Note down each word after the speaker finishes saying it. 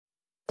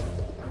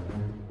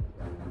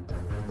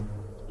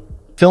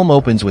Film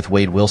opens with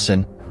Wade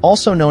Wilson,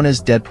 also known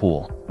as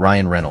Deadpool,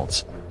 Ryan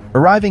Reynolds,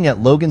 arriving at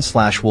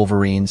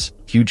Logan/Wolverine's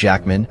Hugh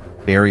Jackman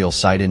burial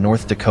site in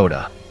North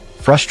Dakota.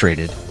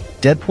 Frustrated,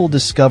 Deadpool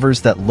discovers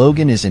that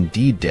Logan is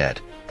indeed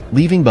dead,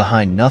 leaving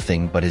behind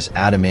nothing but his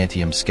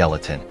adamantium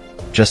skeleton.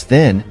 Just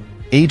then,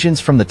 agents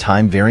from the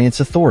Time Variance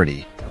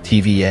Authority,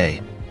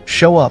 TVA,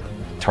 show up,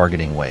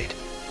 targeting Wade.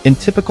 In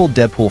typical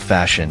Deadpool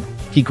fashion,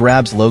 he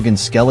grabs Logan's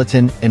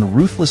skeleton and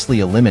ruthlessly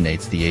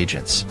eliminates the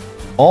agents,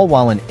 all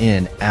while an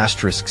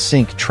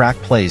N***sync track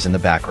plays in the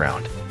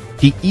background.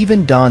 He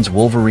even dons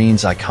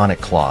Wolverine's iconic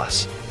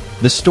claws.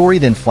 The story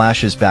then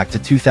flashes back to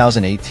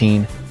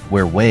 2018,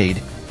 where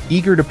Wade,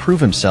 eager to prove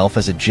himself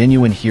as a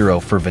genuine hero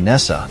for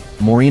Vanessa,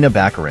 Morena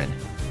Baccarin,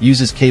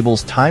 uses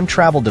Cable's time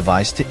travel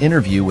device to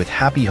interview with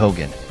Happy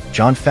Hogan,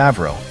 Jon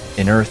Favreau,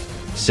 in Earth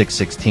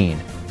 616,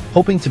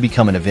 hoping to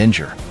become an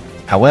Avenger.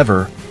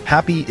 However,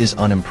 Happy is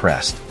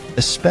unimpressed,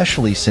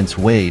 especially since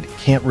Wade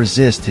can't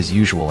resist his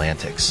usual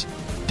antics.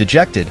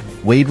 Dejected,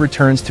 Wade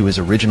returns to his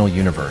original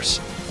universe,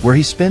 where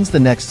he spends the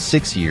next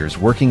 6 years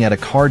working at a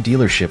car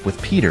dealership with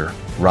Peter,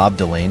 Rob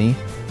Delaney,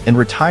 and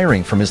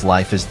retiring from his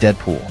life as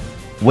Deadpool.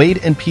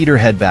 Wade and Peter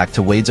head back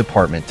to Wade's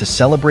apartment to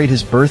celebrate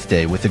his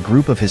birthday with a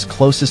group of his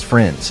closest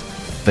friends: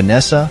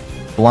 Vanessa,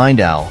 Blind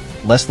Al,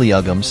 Leslie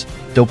Uggams,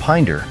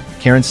 Dopinder,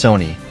 Karen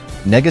Sony,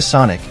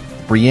 Negasonic,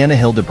 Brianna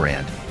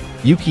Hildebrand,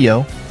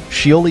 Yukio,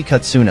 Shioli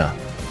Katsuna,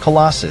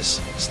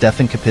 Colossus,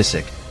 Stefan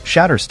Kapisic,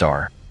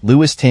 Shatterstar,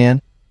 Louis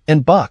Tan,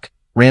 and Buck,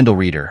 Randall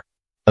Reeder.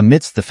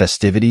 Amidst the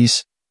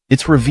festivities,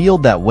 it's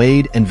revealed that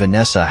Wade and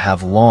Vanessa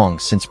have long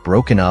since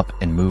broken up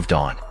and moved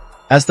on.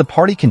 As the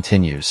party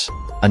continues,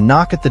 a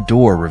knock at the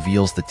door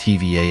reveals the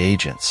TVA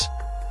agents.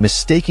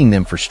 Mistaking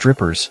them for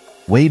strippers,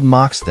 Wade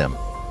mocks them,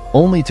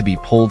 only to be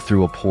pulled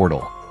through a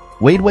portal.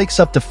 Wade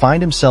wakes up to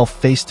find himself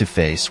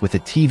face-to-face with a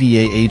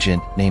TVA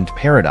agent named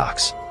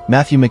Paradox,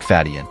 Matthew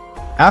McFadden.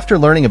 After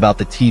learning about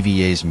the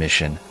TVA's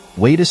mission,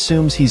 Wade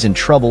assumes he's in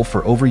trouble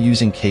for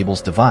overusing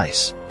Cable's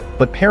device,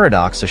 but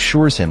Paradox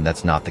assures him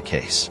that's not the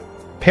case.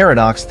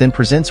 Paradox then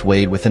presents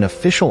Wade with an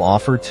official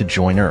offer to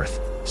join Earth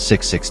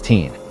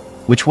 616,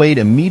 which Wade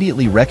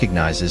immediately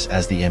recognizes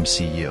as the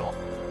MCU.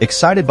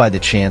 Excited by the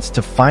chance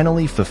to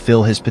finally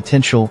fulfill his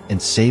potential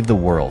and save the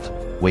world,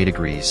 Wade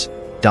agrees,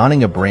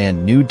 donning a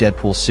brand new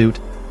Deadpool suit,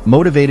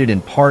 motivated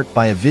in part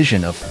by a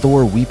vision of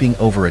Thor weeping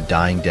over a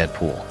dying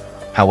Deadpool.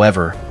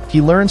 However,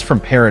 he learns from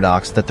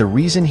Paradox that the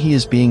reason he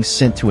is being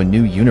sent to a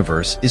new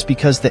universe is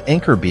because the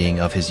anchor being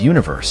of his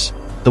universe,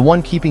 the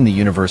one keeping the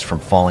universe from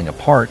falling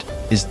apart,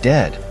 is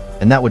dead,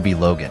 and that would be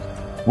Logan.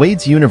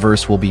 Wade's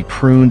universe will be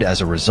pruned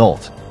as a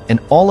result, and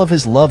all of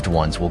his loved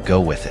ones will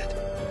go with it.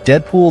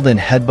 Deadpool then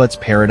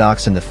headbutts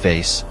Paradox in the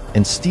face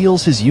and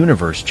steals his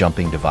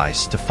universe-jumping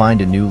device to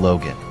find a new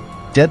Logan.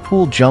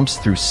 Deadpool jumps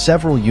through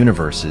several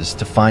universes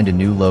to find a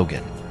new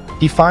Logan.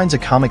 He finds a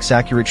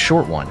comics-accurate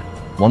short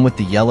one with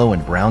the yellow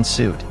and brown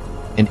suit,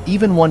 and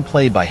even one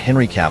played by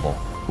Henry Cavill.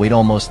 Wade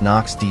almost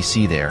knocks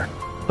DC there,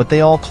 but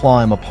they all claw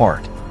him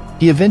apart.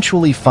 He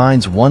eventually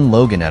finds one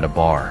Logan at a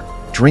bar,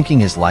 drinking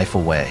his life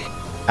away.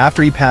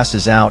 After he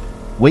passes out,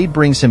 Wade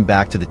brings him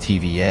back to the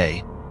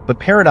TVA, but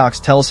Paradox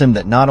tells him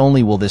that not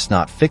only will this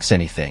not fix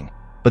anything,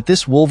 but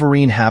this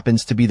Wolverine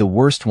happens to be the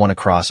worst one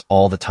across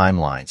all the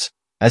timelines,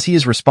 as he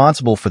is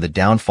responsible for the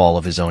downfall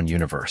of his own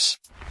universe.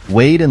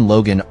 Wade and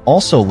Logan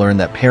also learn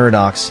that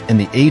Paradox and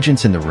the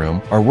agents in the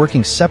room are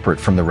working separate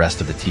from the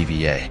rest of the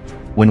TVA.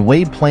 When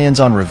Wade plans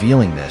on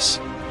revealing this,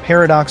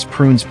 Paradox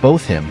prunes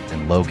both him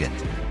and Logan.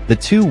 The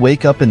two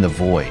wake up in the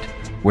void,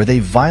 where they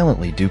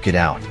violently duke it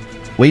out.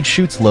 Wade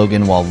shoots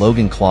Logan while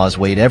Logan claws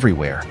Wade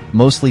everywhere,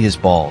 mostly his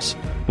balls,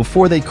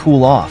 before they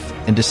cool off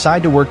and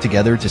decide to work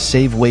together to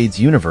save Wade's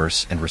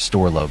universe and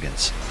restore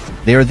Logan's.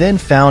 They are then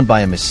found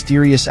by a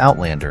mysterious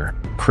outlander,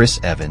 Chris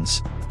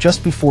Evans,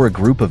 just before a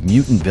group of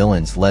mutant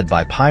villains led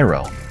by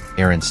Pyro,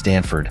 Aaron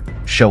Stanford,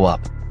 show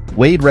up.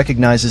 Wade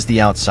recognizes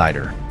the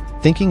outsider,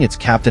 thinking it's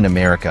Captain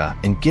America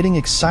and getting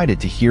excited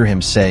to hear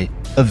him say,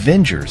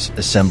 "Avengers,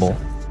 assemble."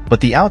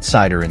 But the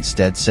outsider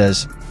instead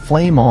says,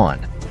 "Flame on,"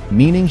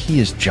 meaning he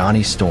is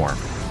Johnny Storm.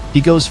 He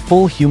goes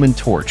full Human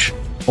Torch,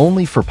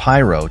 only for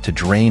Pyro to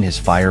drain his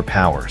fire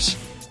powers.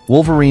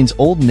 Wolverine's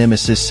old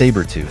nemesis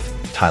Sabretooth,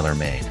 Tyler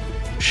Mane,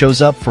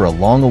 shows up for a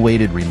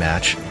long-awaited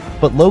rematch,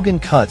 but Logan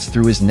cuts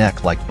through his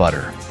neck like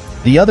butter.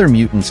 The other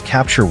mutants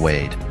capture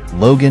Wade,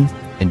 Logan,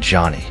 and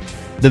Johnny.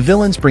 The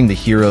villains bring the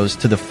heroes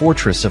to the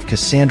fortress of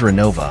Cassandra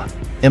Nova,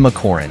 Emma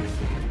Corrin,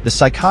 the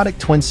psychotic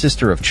twin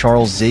sister of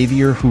Charles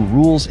Xavier who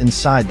rules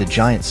inside the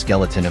giant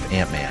skeleton of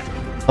Ant-Man.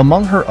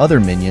 Among her other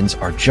minions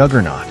are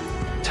Juggernaut,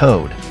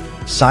 Toad,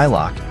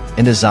 Psylocke,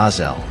 and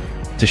Azazel.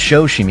 To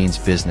show she means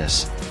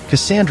business,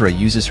 Cassandra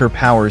uses her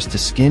powers to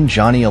skin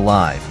Johnny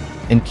alive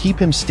and keep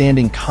him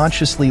standing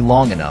consciously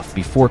long enough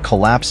before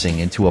collapsing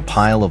into a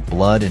pile of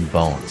blood and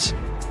bones.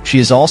 She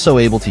is also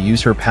able to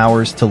use her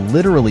powers to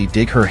literally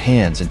dig her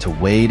hands into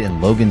Wade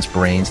and Logan's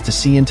brains to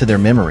see into their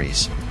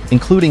memories,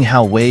 including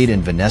how Wade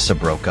and Vanessa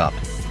broke up.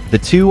 The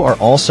two are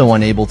also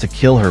unable to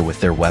kill her with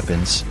their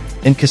weapons,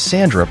 and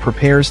Cassandra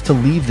prepares to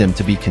leave them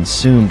to be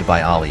consumed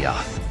by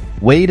Aliyah.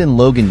 Wade and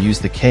Logan use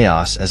the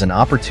chaos as an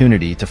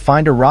opportunity to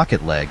find a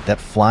rocket leg that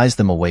flies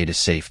them away to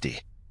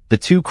safety. The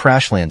two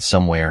crash land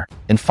somewhere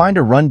and find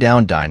a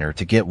rundown diner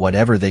to get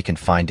whatever they can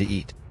find to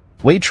eat.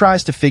 Wade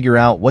tries to figure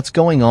out what's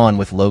going on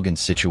with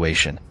Logan's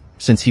situation,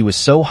 since he was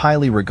so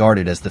highly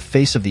regarded as the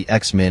face of the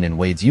X-Men in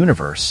Wade's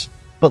universe,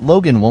 but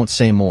Logan won't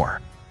say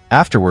more.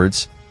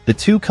 Afterwards, the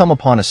two come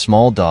upon a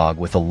small dog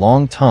with a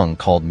long tongue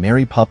called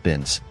Mary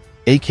Poppins,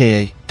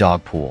 aka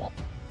Dogpool.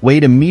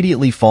 Wade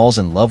immediately falls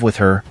in love with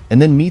her and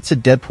then meets a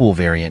Deadpool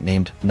variant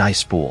named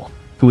Nicepool,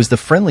 who is the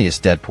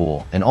friendliest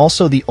Deadpool and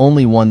also the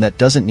only one that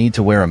doesn't need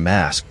to wear a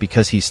mask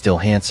because he's still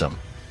handsome.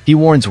 He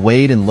warns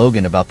Wade and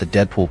Logan about the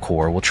Deadpool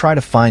Corps will try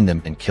to find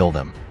them and kill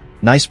them.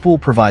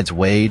 Nicepool provides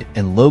Wade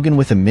and Logan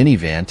with a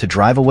minivan to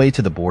drive away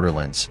to the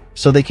Borderlands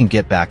so they can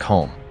get back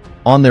home.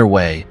 On their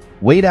way,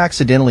 Wade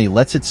accidentally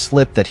lets it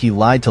slip that he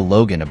lied to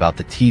Logan about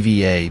the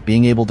TVA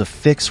being able to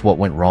fix what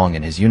went wrong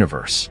in his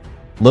universe.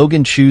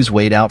 Logan chews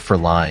Wade out for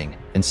lying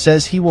and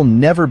says he will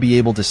never be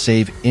able to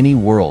save any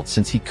world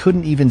since he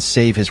couldn't even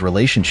save his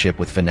relationship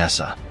with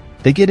Vanessa.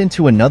 They get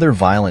into another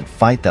violent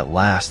fight that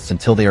lasts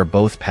until they are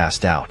both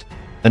passed out.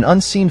 An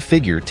unseen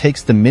figure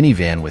takes the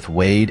minivan with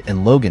Wade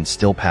and Logan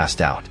still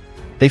passed out.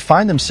 They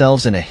find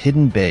themselves in a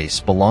hidden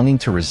base belonging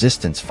to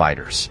resistance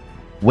fighters.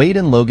 Wade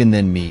and Logan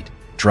then meet,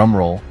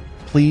 drumroll,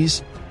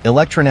 please,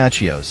 Electra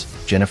Nachios,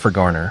 Jennifer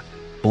Garner,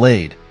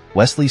 Blade,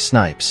 Wesley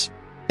Snipes,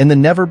 and the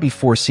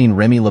never-before-seen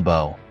Remy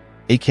LeBeau,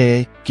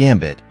 aka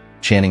Gambit,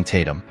 Channing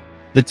Tatum.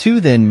 The two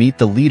then meet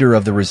the leader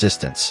of the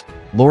resistance,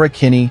 Laura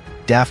Kinney,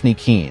 Daphne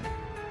Keene,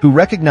 who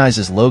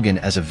recognizes Logan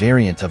as a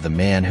variant of the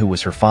man who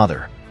was her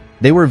father.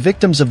 They were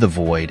victims of the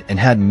Void and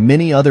had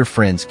many other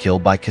friends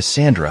killed by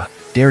Cassandra,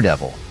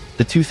 Daredevil,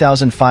 the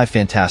 2005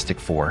 Fantastic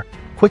Four,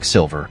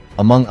 Quicksilver,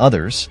 among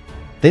others.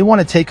 They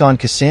want to take on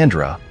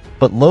Cassandra,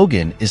 but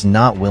Logan is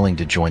not willing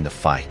to join the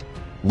fight.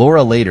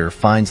 Laura later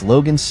finds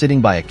Logan sitting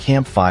by a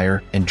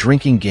campfire and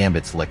drinking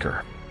Gambit's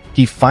liquor.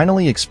 He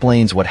finally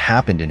explains what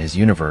happened in his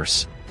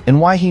universe and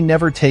why he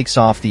never takes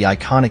off the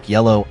iconic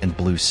yellow and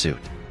blue suit.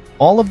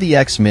 All of the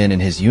X-Men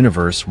in his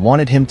universe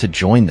wanted him to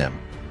join them,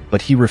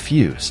 but he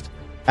refused.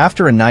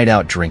 After a night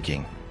out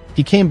drinking,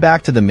 he came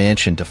back to the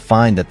mansion to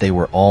find that they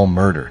were all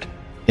murdered.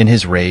 In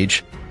his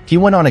rage, he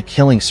went on a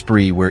killing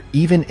spree where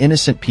even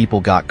innocent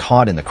people got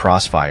caught in the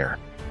crossfire,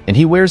 and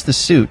he wears the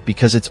suit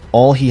because it's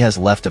all he has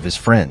left of his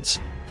friends.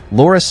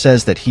 Laura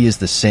says that he is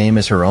the same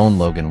as her own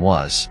Logan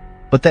was,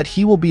 but that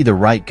he will be the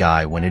right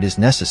guy when it is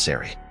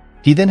necessary.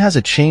 He then has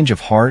a change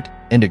of heart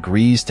and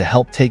agrees to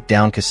help take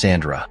down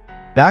Cassandra.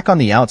 Back on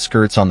the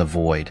outskirts on the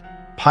Void,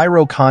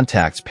 Pyro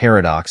contacts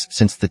Paradox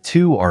since the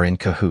two are in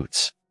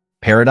cahoots.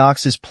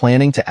 Paradox is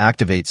planning to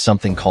activate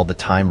something called the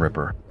Time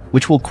Ripper,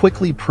 which will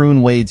quickly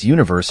prune Wade's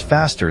universe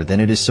faster than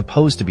it is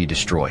supposed to be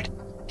destroyed.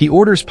 He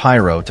orders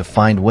Pyro to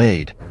find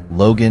Wade,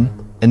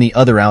 Logan, and the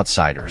other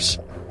outsiders.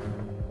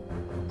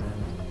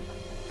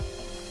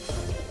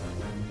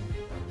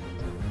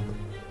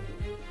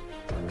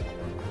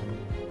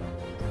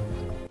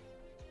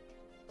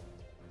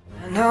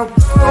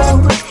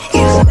 No.